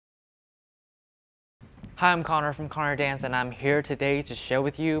Hi, I'm Connor from ConnerDance, and I'm here today to share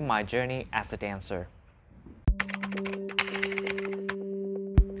with you my journey as a dancer.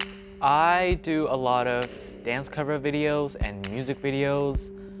 I do a lot of dance cover videos and music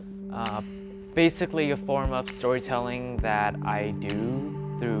videos, basically a form of storytelling that I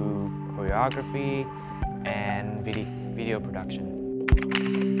do through choreography and video production.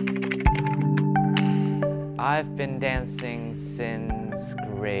 I've been dancing since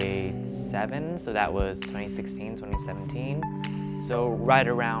grade 7, so that was 2016, 2017, so right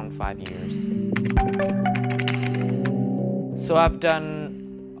around 5 years. So I've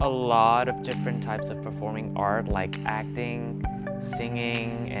done a lot of different types of performing art like acting,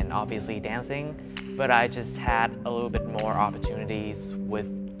 singing, and obviously dancing, but I just had a little bit more opportunities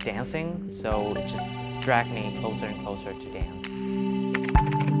with dancing, so it just dragged me closer and closer to dance.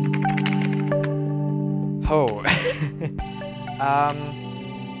 Oh,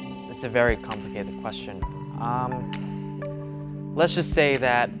 it's a very complicated question. Let's just say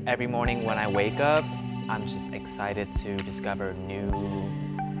that every morning when I wake up, I'm just excited to discover new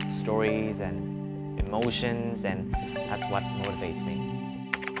stories and emotions, and that's what motivates me.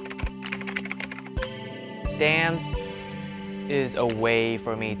 Dance is a way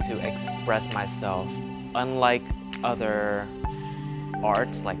for me to express myself, unlike other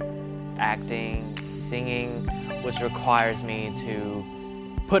arts like acting, singing, which requires me to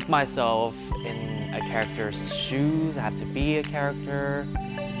put myself in a character's shoes. I have to be a character.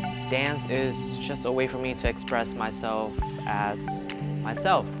 Dance is just a way for me to express myself as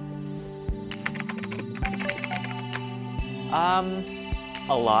myself. A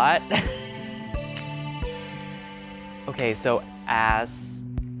lot. Okay, so as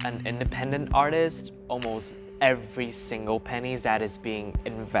an independent artist, almost every single penny that is being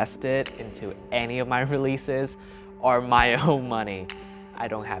invested into any of my releases are my own money. I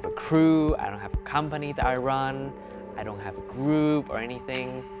don't have a crew, I don't have a company that I run, I don't have a group or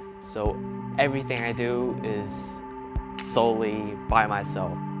anything, so everything I do is solely by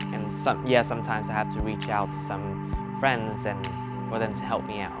myself. And sometimes I have to reach out to some friends and for them to help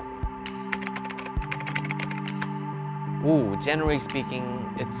me out. Ooh, generally speaking,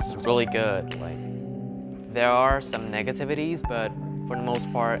 it's really good. There are some negativities, but for the most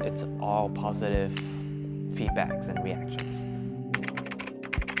part, it's all positive feedbacks and reactions.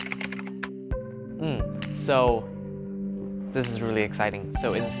 So this is really exciting.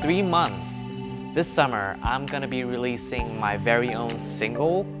 So in 3 months, this summer, I'm gonna be releasing my very own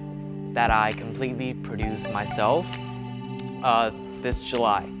single that I completely produced myself this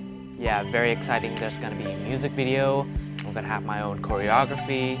July. Yeah, very exciting. There's gonna be a music video. I'm gonna have my own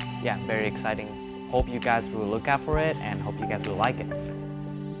choreography. Yeah, very exciting. Hope you guys will look out for it and hope you guys will like it.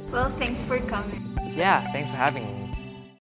 Well, thanks for coming. Yeah, thanks for having me.